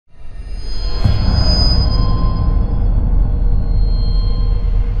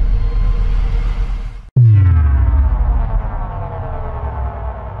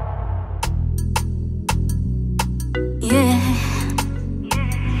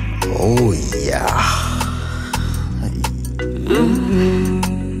Oh yeah.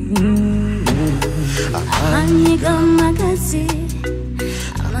 Amanyiga magazi,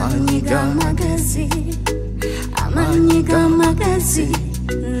 amanyiga magazi, amanyiga magazi,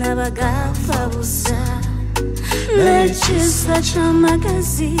 nabagafa busa. Lechisa cha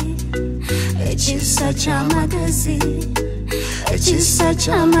magazi, echisa cha magazi, echisa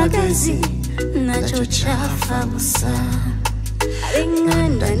cha magazi, nacho chafa busa.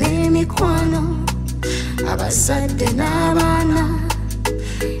 Alinganda n'emikwano, abazadde n'abaana,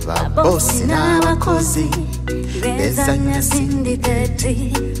 babosi n'abakozi, bezanya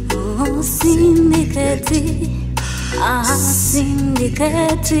Syndicate. Oh, Syndicate. Ah,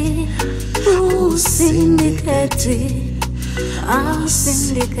 Syndicate. Oh, Syndicate. Ah,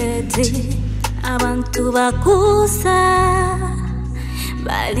 Syndicate. Abantu bakusa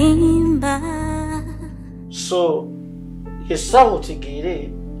balimba. So yesawo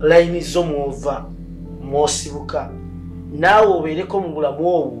tegere line zo muva mosibuka nawe obereko mu bulamu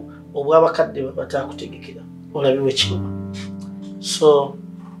obwo obwabakadde batakutegekera olabiwe kiba. So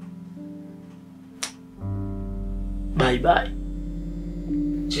bye bye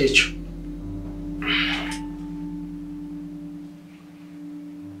checho.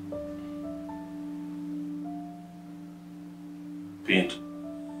 Pinto.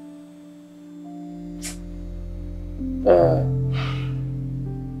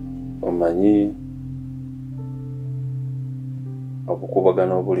 Omanyi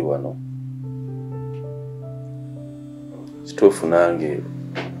okukubagana obuli wano kituufu nange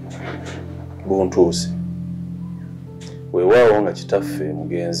buntuuse weewaawo nga kitaffe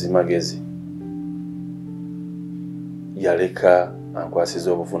mugenzi magezi yaleka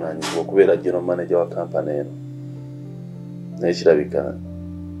ankwasiza obuvunaanyizibwa okubeera general manager wa kampani eno naye kirabika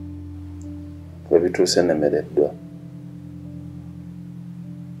webituuse nemereddwa.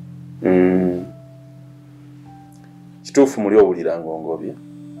 Kituufu muli owulira ngongobye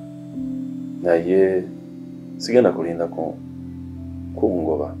naye sigenda kulinda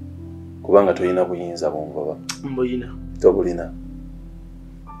kungoba kubanga tolina buyinza bungoba. Mbuyina tobulina.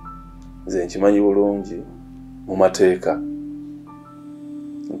 Nze nkimanyi bulungi mu mateeka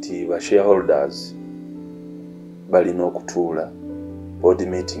nti ba shareholders balina okutuula, board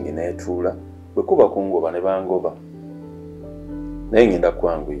meeting neetuula, bwe kuba kungoba ne bangoba naye ngenda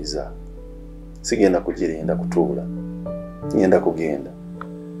kwanguyiza, sigenda kugirinda kutuula, ngenda kugenda.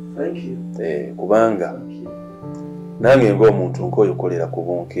 Thank you. Kubanga nange ng'omuntu nkoyokolera ku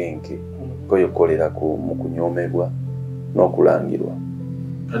bunkenke, nkoyokolera mu kunyoomebwa n'okulangirwa.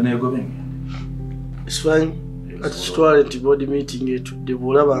 It's fine. Ati kitwale nti board meeting etudde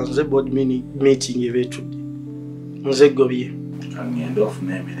bw'olaba nze board meeting eba etudde nze gobye ngenda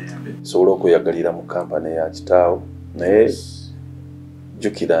ofuna emirembe sobola okweyagalira mu kampani ya kitaawo naye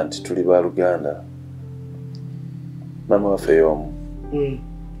jjukira nti tuli ba Luganda maama waffe y'omu.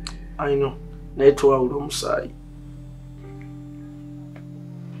 I know. Naye twawula omusaayi.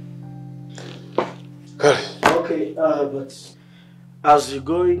 Okay, but as you're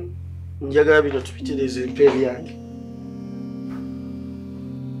going, njagala bino tubitereeze empeeri yange.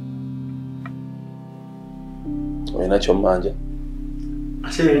 Olina ky'ommanja?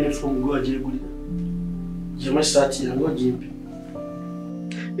 Ate uniform gwe wagyegulira. Gyemu essaati yange ogimpe.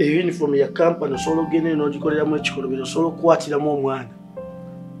 Uniform ya kampani osobola okugenda n'ogikoleramu ekikolobero, osobola okukwatiramu omwana.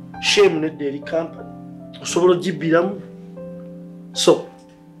 Shame nedda eri kampani osobola ogibbiramu. So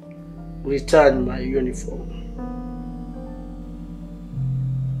return my uniform.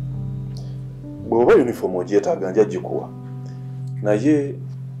 Bw'oba uniform ogyetaaga nja gikuwa naye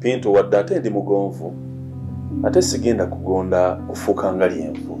Pinto wadde ate ndi mugonvu ate sigenda kugonda kufuuka nga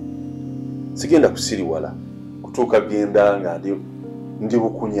lyenvu, sigenda kusiriwala kutuuka genda nga ndi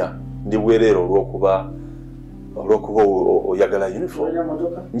bukunya, ndi bwereere olw'okuba oyagala uniform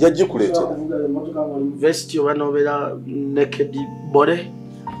nja gikuleetera. Vesti oba n'obeera naked body.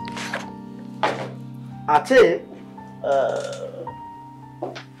 Ate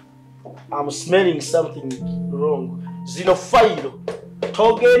I'm smelling something wrong. Zino fayiro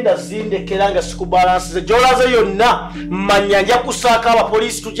togenda zindekera nga sikubalansize gy'olaze yonna manya nja kusaaka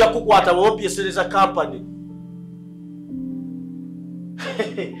abapoliisi tujja kukwata bw'opyesereza kampani.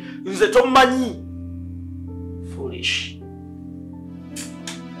 Nze tomanyi. Foolish.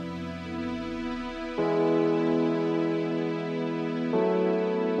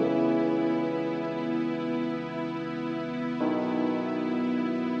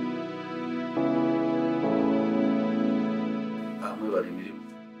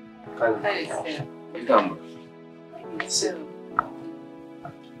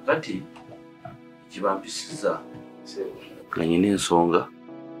 Kati kibampisiza nga nyina ensonga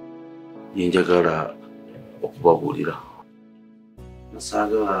yenjagala okubabuulira.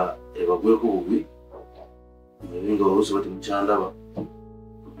 Nasaagala ebagweko bubi nga oluusi bati mukyandaba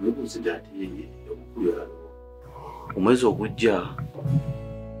nebuuzidde ati omukulu yalaba omwezi ogujja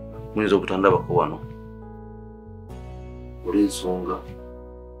muyinza obutandabako wano olw'ensonga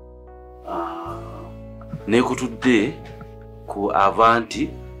neekutudde ku Avanti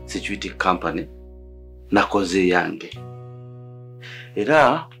Security Company nakoze yange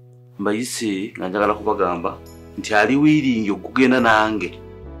era mbayise nga njagala kubagamba nti ali wiiringi okugenda nange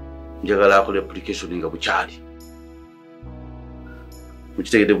njagala akola application nga bukyali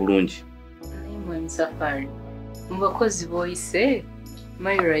mukitegedde bulungi Mwe Msafari mubakozi boyise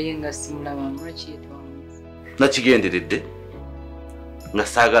mayira yenga simulaba mwakiyetonze nakigenderedde nga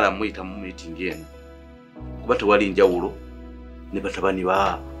saagala muyita mu meeting eno kuba tewali njawulo ne batabani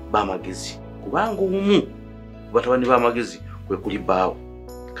b'amagezi kubanga omu batabani b'amagezi kwe kuli baawo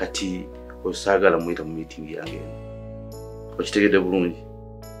kati osaagala muyita mu meeting yange eno okitegedde bulungi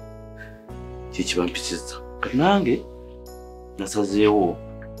kikibampisizza kati nange nasazeewo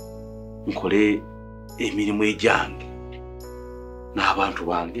nkole emirimu egyange n'abantu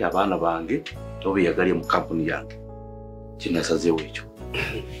bange abaana bange oba beyagalye mu kampuni yange kinasazeewo ekyo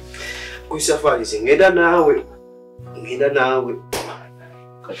ku safari ngenda naawe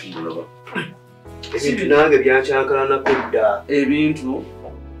kati mulaba ebintu nange byankyankalanako dda ebintu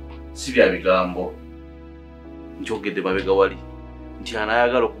si bya bigambo nkyogedde mabega wali nti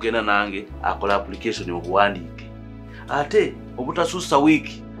anayagala okugenda nange akola application obuwandiike ate obutasuusa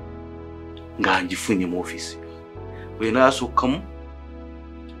wiiki nga ngifunye mu office bwenaasukkamu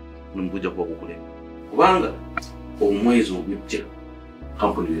nimugujja kuba kukulema kubanga omwezi ogujja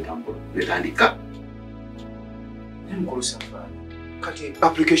kampuni wetandika mukulu safari kati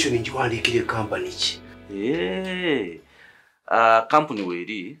application ngiwandiikire kampani ki kampuni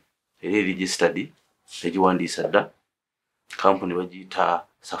weeri era registered egiwandiisa dda kampuni bagiyita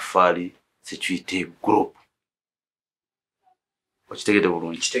Safari Security Group okitegedde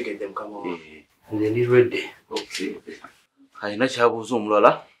bulungi kitegedde mukama wange nze ndi redde alina kyabuuza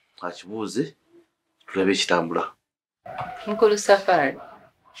omulala akibuuze tulabe ekitambula Mukulu Safari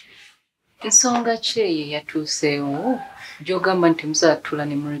ensonga ki eyo yatuuseewo gy'ogamba nti muzaatula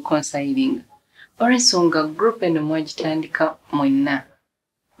ne mu reconciling olw'ensonga group eno mwagitandika mwenna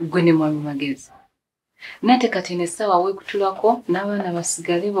gwe ne mwami magezi nate kati nessaawa weekutulako n'abaana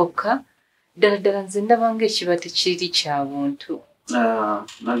basigale bokka ddala ddala nze ndabanga ekiba tekiri kya buntu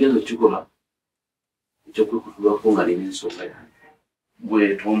nagenda okikola ekyokwekutulako nga nina ensonga yange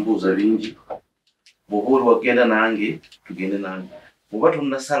gwe tombuuza bingi bw'oba oli wagenda nange tugende nange bw'oba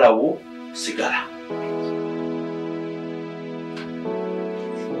tonnasalawo sigala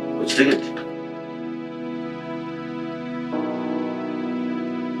okitegedde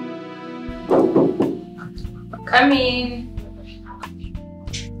Come in.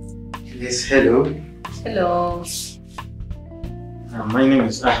 Yes, hello. Hello. My name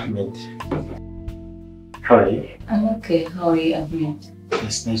is Ahmed. How are you? I'm okay. How are you, Ahmed?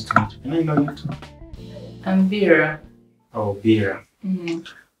 It's nice to meet you. Can I know you too? I'm Bira. Oh, Bira. Mm-hmm.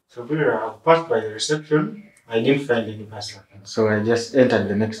 So, Bira, I passed by the reception. I didn't find any person. So, I just entered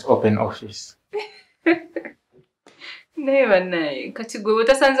the next open office. Naye kati gwe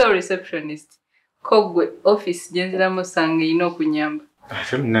otasanze o receptionist. Kogwe office genziramu sange ino okunyamba.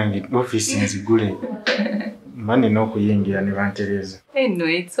 Ate nange office nzigule. Mani n'okuyingira ne bantereza.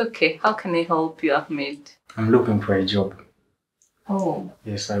 Anyway, it's okay. How can I help you, Ahmed? I'm looking for a job. Oh.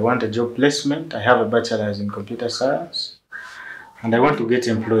 Yes, I want a job placement. I have a bachelor's in computer science. And I want to get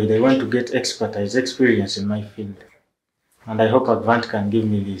employed. I want to get expertise, experience in my field. And I hope Advant can give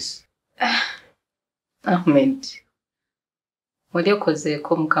me this. Ahmed. Wali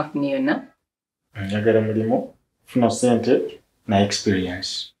okozeeko mu company yonna? Njagala mulimu, funa ssente na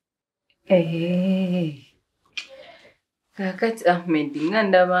experience. Kakati Ahmed nga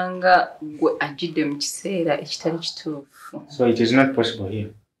ndabanga gwe ajidde mu kiseera ekitali kituufu. So it is not possible here?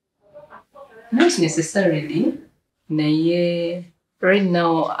 Not necessarily. Naye right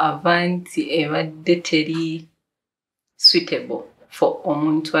now Avanti ebadde teri suitable for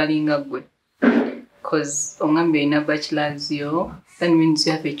omuntu alinga gwe. Because ongambe olina bachelor's yo, that means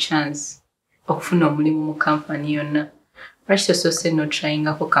you have a chance okufuna omulimu mu company yonna. Lwaki tosose no trying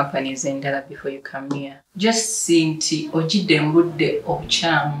ako companies endala before you come here? Just see nti ojidde mbudde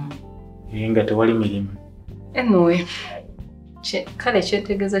obukyamu. Nga tewali mirimu. Anyway, kale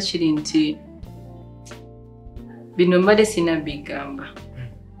kyetegeeza kiri nti bino mbadde sina bigamba.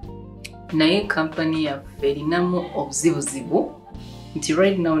 Naye company yaffe erinamu obuzibuzibu nti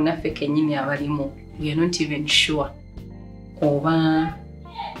right now naffe kennyini abalimu we are not even sure oba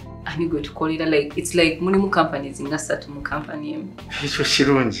ani gwe tukolera like it's like mulimu companies nga 3 mu company emu. Ekyo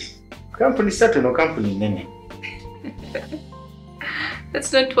kirungi. Company 3 no company nene.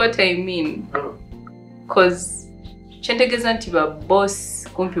 That's not what I mean. Because kyentegeeza nti ba boss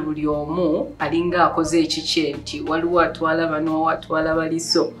kumpi buli omu alinga akoze ekikye nti waliwo atwala bano atwala bali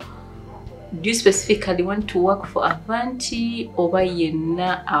so. Do you specifically want to work for Avanti oba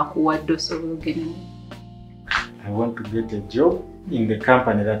yenna akuwadde osobola ogenda? I want to get a job in the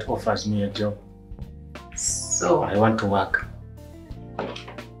company that offers me a job. So I want to work.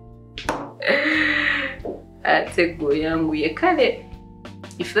 Ate gwe yangu ye kale.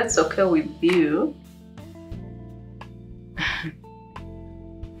 If that's okay with you,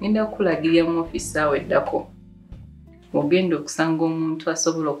 ngenda kulagirira mu office awe ddako. Ogenda okusanga omuntu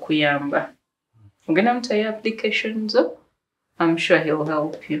asobola okuyamba. Ogenda mutayo applications zo. I'm sure he'll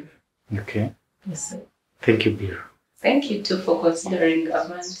help you. Okay. Yes, sir. Thank you, Bill. Thank you too for considering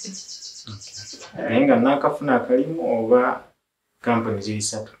Avanti. Nenga nakafuna akalimu oba company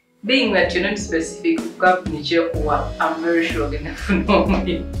zisatu. Being that you're not specific company chekuwa, I'm very sure ogenda kufuna omulimu. Thank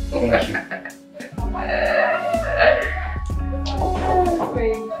you.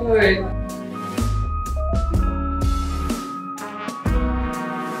 Very good.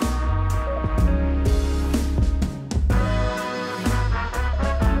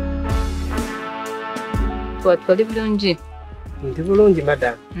 Twali bulungi. Ndi bulungi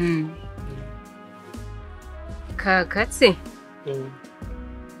madam. Kakati.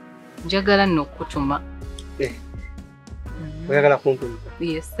 Njagala nno okutuma. Oyagala kuntuma?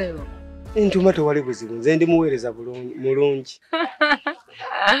 Yes, sir. Ntuma tewali buzibu, nze ndi muweereza mulungi.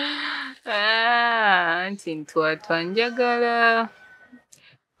 Anti ntwatwa njagala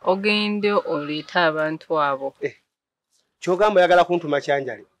ogende oleeta abantu abo. Kyogamba oyagala kuntuma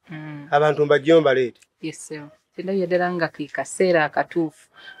kyanjale? Abantu mbajjo mbaleete. Yes, sir. Tendabye ddala nga ke kaseera akatuufu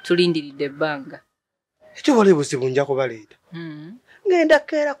tulindiridde ebbanga. Ekyo wali buzibu nja kubaleeta. Ngenda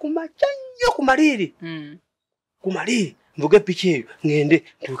keera ku makya nnyo ku maliri. Ku maliri mvuge piki eyo ngende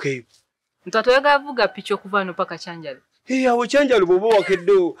ntuukeyo. Ntwatwa oyagala vuga piki okuva wano paka Kyanjale? Awo Kyanjale bw'oba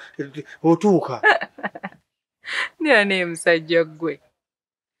wakedde otuuka. Nera naye musajja gwe.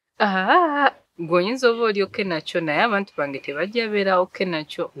 Gwe oyinza oba oli oke nakyo naye abantu bange tebajja beera oke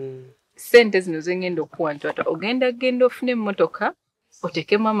nakyo. Sente zino ze ngenda okuwa Ntwatwa ogenda ofune emmotoka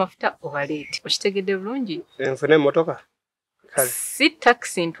otekemu amafuta obaleete. Okitegedde bulungi? Nfune emmotoka? Kale. Si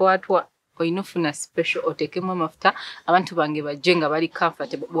taxi Ntwatwa. Oyina ofuna special otekemu amafuta abantu bange bajje nga bali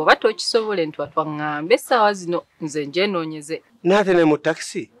comfortable. Bw'oba tokisobole Ntwatwa ŋŋambe essaawa zino nze njeenoonyeze. N'ate ne mu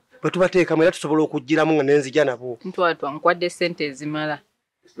taxi bwe tubateekamu era tusobola okugiramu nga nenzija nabo. Ntwatwa nkwadde ssente ezimala.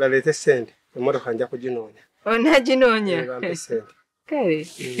 Baleete ssente, emmotoka nja kuginoonya. Onaaginoonya? Bampe ssente. Kale.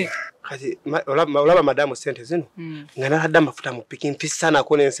 Kati olaba madamu ssente zino nga naladde amafuta mu piki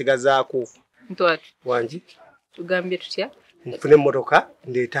mpissanako n'ensigazaako. Ntwatwa. Wangi? Tugambye tutya? Nfune emmotoka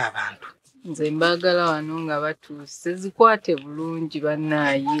ndeete abantu. Nze mbaagala wano nga batuuse zikwate bulungi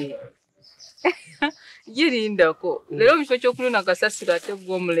bannaaye. Girindako. Leero mu kifo ky'okunona kasasiro ate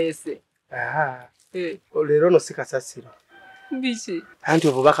gw'omuleese. Leero no si kasasiro. Biki? Anti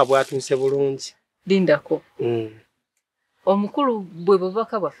obubaka bwatuuse bulungi. Lindako. Omukulu bwe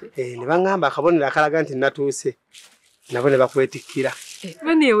bubaka bwaffe. Ne baŋŋamba akabonero akalaga nti natuuse. Nabo ne bakwetikkira.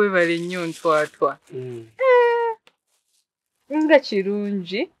 Bani ewebale nnyo Ntwatwa. Nga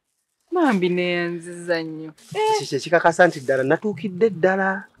kirungi. Bambi neyanziza nnyo. Kiki ekikakasa nti ddala natuukidde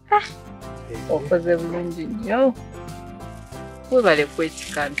ddala. Okoze bulungi nnyo. Webale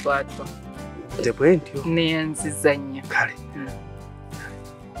kwetika Ntwatwa. Nze bwe ntyo. Neyanziza nnyo. Kale.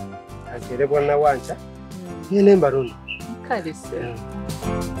 Akeere bwana wanca. Nyine mbaluni. Kale se.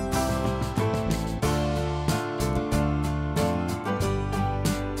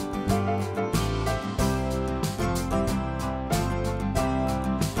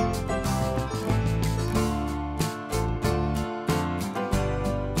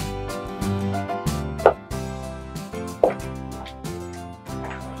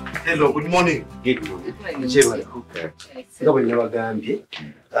 Hello, good morning. Good morning. Njewala. Nga bwe nabagambye,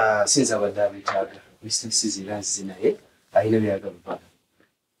 sinza abadde abetaaga. Business ziranzi naye ayina byagala mpaka.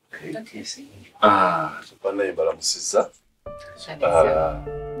 Banaye balamusizza.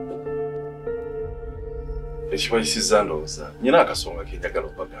 Ekibayisiza ndowooza. Nyina akasonga ke njagala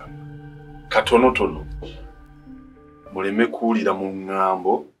okubagamba. Katonotono. Muleme kuwulira mu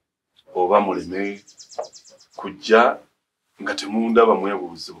ŋŋambo oba muleme kujja nga temundaba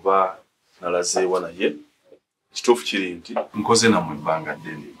mwebuuzi oba nalazeewa naye kituufu kiri nti nkoze nammwe ebbanga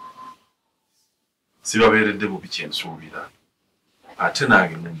ddene. Sibabeeredde bubi kyensuubira ate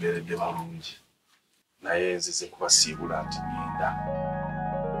nange mumbeeredde bulungi naye nzize kubasiibula nti ngenda.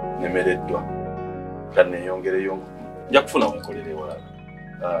 nemereddwa kati neeyongereyo nja kufuna wenkolere ewalala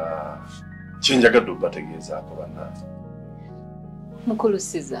kyenjagadde obategeezaako bannange. Mukulu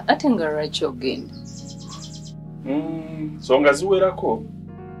Siza, ate nga lwaki ogenda? Nsonga ziwerako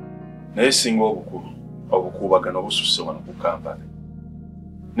naye singa obukulu obukuubagano obususse wano ku kampani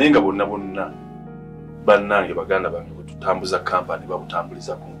naye nga bonna bannange baganda bange bwe tutambuza kampani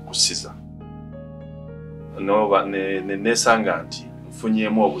babutambuliza ku Siza neesanga nti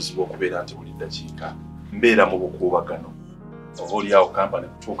nfunyeemu obuzibu okubeera nti buli ddakiika mbeera mu bukuubagano oba oliawo kampani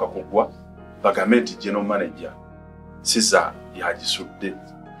kutuuka kugwa bagambe nti general manager Siza yagisudde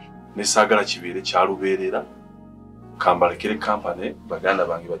nesaagala kibeere kyalubeerera kambalekere kampani baganda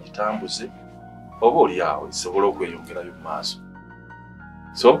bange bagitambuze oba oliawo isobola okweyongerayo mu maaso.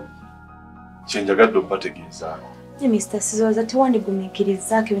 So kyenjagadde okubategeezaako. Mr. Sizoza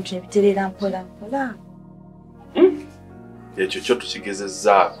tewandigumikirizaako ebintu nebiterera mpola mpola. Ekyo kyo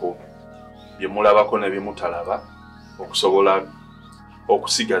tukigezezzaako bye mulabako ne bye mutalaba okusobola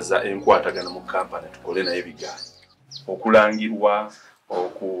okusigaza enkwatagana mu kampani tukole naye bigaanyi okulangirwa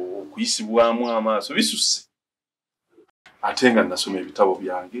okuyisibwamu amaaso bisusse ate nga nasoma ebitabo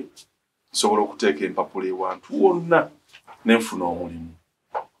byange nsobola okuteeka empapula ewantu wonna nenfuna omulimu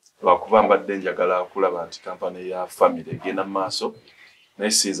lwakuba mbadde njagala okulaba nti kampani ya famire egenda mu maaso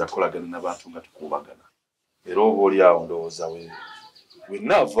naye siyinza kukolagana n'abantu nga tukuubagana era oba oliawo ndowooza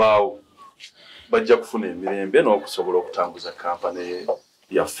wennaavaawo bajja kufuna emirembe n'okusobola okutambuza kampani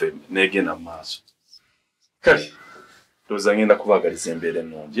yaffe n'egenda mu maaso. Kale ndowooza ngenda kubaagaliza embeera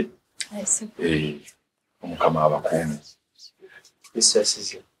ennungi omukama abakuume.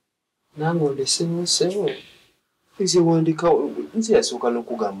 Siza nange ondeseewo nze wandika nze yasooka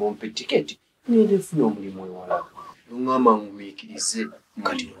n'okugamba ompe tiketi ngende nfuna omulimu ewala noŋŋamba ngumiikirize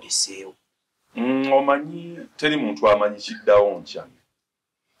kati ondeseewo. Omanyi teri muntu amanyi kiddawo nkya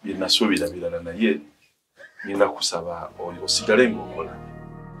bye nasuubira birala naye ngenda kusaba osigale ng'okola.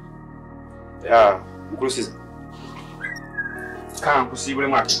 Mukulu Siza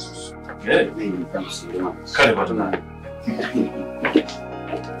kankusiibulemu ate ensusu. Kale batona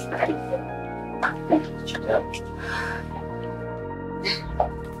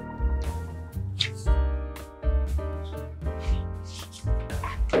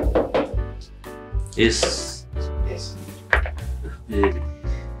Yes.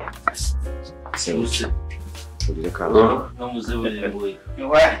 Seruse. Vamos ver o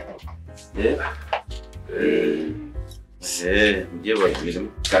ndiye bali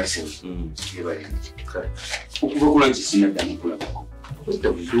kalisi. Ndiye bali. Ukubakula nchisi nadani kula bako.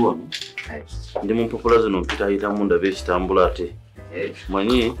 Utabiduwa no. Ndi mumpopulazo no mpita ita munda bekitambula ate.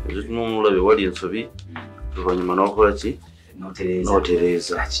 Manyi ezitunumula be wali ensobi. Tuvanyuma n'okola ki?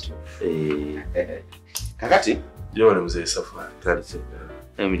 Notereza. Kakati ndiye bali muzee safari. Kalisi.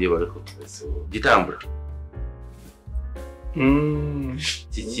 Ndiye bali ko. Gitambula.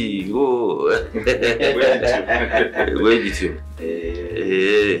 Chichigo. Wejityo.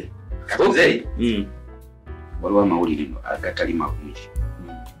 Kakuzei. Waliwo amawulire agatali malungi.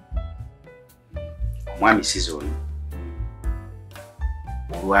 Omwami Siza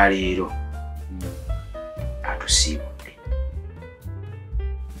olwaleero atusiibudde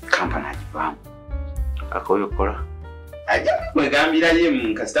kampani agivaamu. Akoyo kola. Ajja kwegambira ye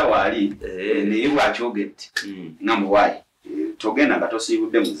mu kasita waali naye bw'akyogedde nga muwaayi togenda nga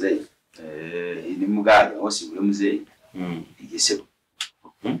tosiibudde muzeeyi ne mugaaga osiibule muzeeyi yesebo.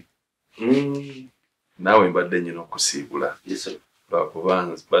 Naawe mbadde nyina okusiibula lwakuba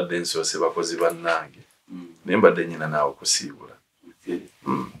mbadde nsoose bakozi bannange naye mbadde nyina naawe okusiibula.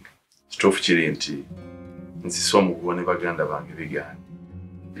 Kituufu kiri nti nzise omugubo ne baganda bange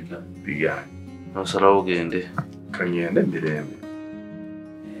bigaanyi. Nosalawo ogende. Kangende mirembe.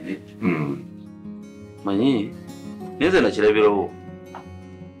 Manyi neze nakirabirawo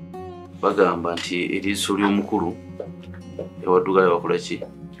bagamba nti eriiso ly'omukulu ewaddugayo wakola ki?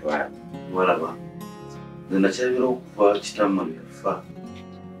 Walaba. Nze nakirabirawo okuva kitamma byafa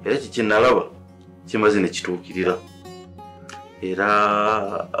era kikinalaba kimaze ne kituukirira era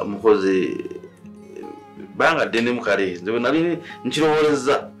mukozi banga ddene mukale nze nali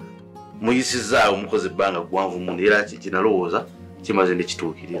nkirowooleza muyisizaawo mukozi ebbanga gwanvu muno era kinalowooza kimaze ne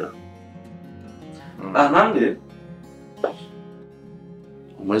kituukirira. Nange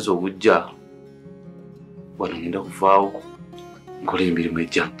omwezi ogujja wano ngenda kuvaawo nkola emirimu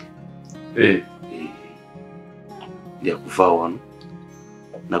egyange. Ndya kuvaawo wano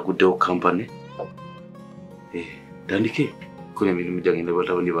naguddewo kampani tandike kola emirimu gyange ne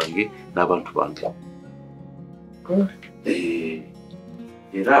batabani bange n'abantu bange.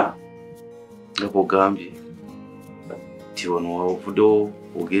 Era nga bw'ogambye kati wano wavuddewo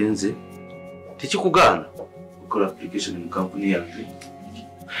ogenze tekikugaana okukola application mu kampuni yange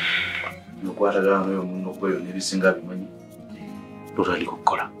nokwatagana nayo muno kweyo n'ebisinga bimanyi totandika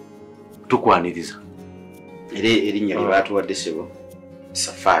okukola tukwaniriza era erinnya lye baatuwadde sebo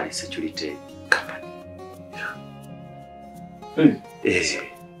Safari Security Company.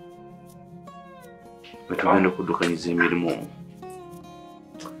 Tugenda okuddukanyiza emirimu.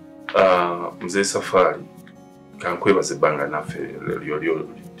 Mzee Safari kankwebaza ebbanga naffe lyo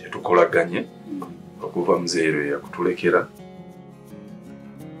tetukolaganye okuva mzeero yakutulekera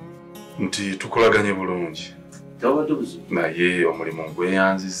nti tukolaganye bulungi naye omulimu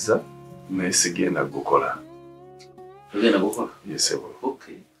gweyanzizza naye sigenda gukola. Ogenda gukola? Yesebo.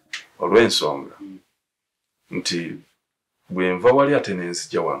 Okay. Olw'ensonga nti bwenva wali ate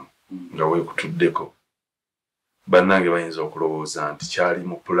nenzija wano nga weekutuddeko bannange bayinza okulowooza nti kyali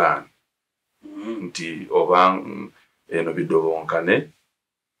mu pulaani nti oba eno bidobonkane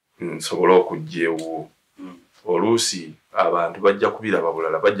nsobole okujja ewo oluusi abantu bajja kubiraba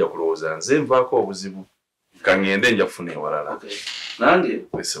bulala bajja kulowooza nze nvaako obuzibu kaŋŋende nja kufuna ewalala. Nange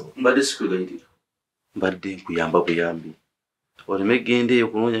mbadde sikwegayirira mbadde nkuyamba buyambi oleme gende eyo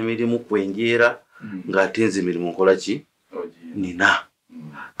kunoonya mirimu kwenjeera ng'ate nze emirimu nkola ki nina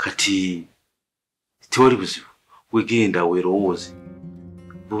kati tewali buzibu wegenda weerowooze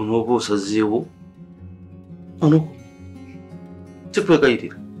bw'onooba osazeewo ono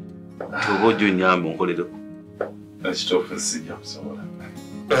sikwegayirira oba ojja onyambe onkolereko ekituufu sijja kusobola.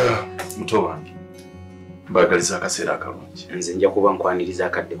 Muto wange mbaagaliza akaseera akalungi. Nze nja kuba nkwaniriza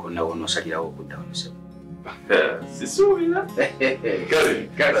akadde konna wonoosalirawo okudda wano sebo. Sisuubira.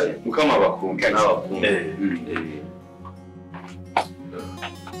 Kale mukama abakungu. Kale.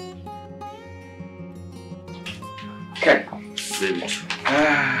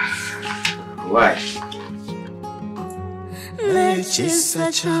 Why?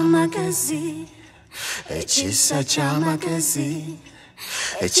 Ekisa ky'amagezi, ekisa ky'amagezi,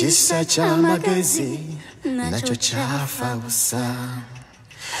 ekisa ky'amagezi, nakyo kyafa busa.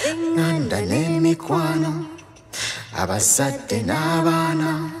 Nganda n'emikwano, abazadde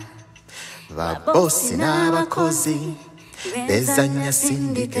n'abaana, babosi n'abakozi, bezannya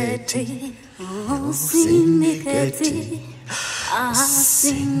Syndicate. Syndicate,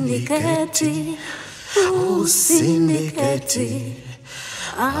 Syndicate, Syndicate,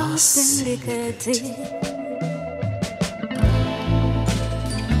 Syndicate.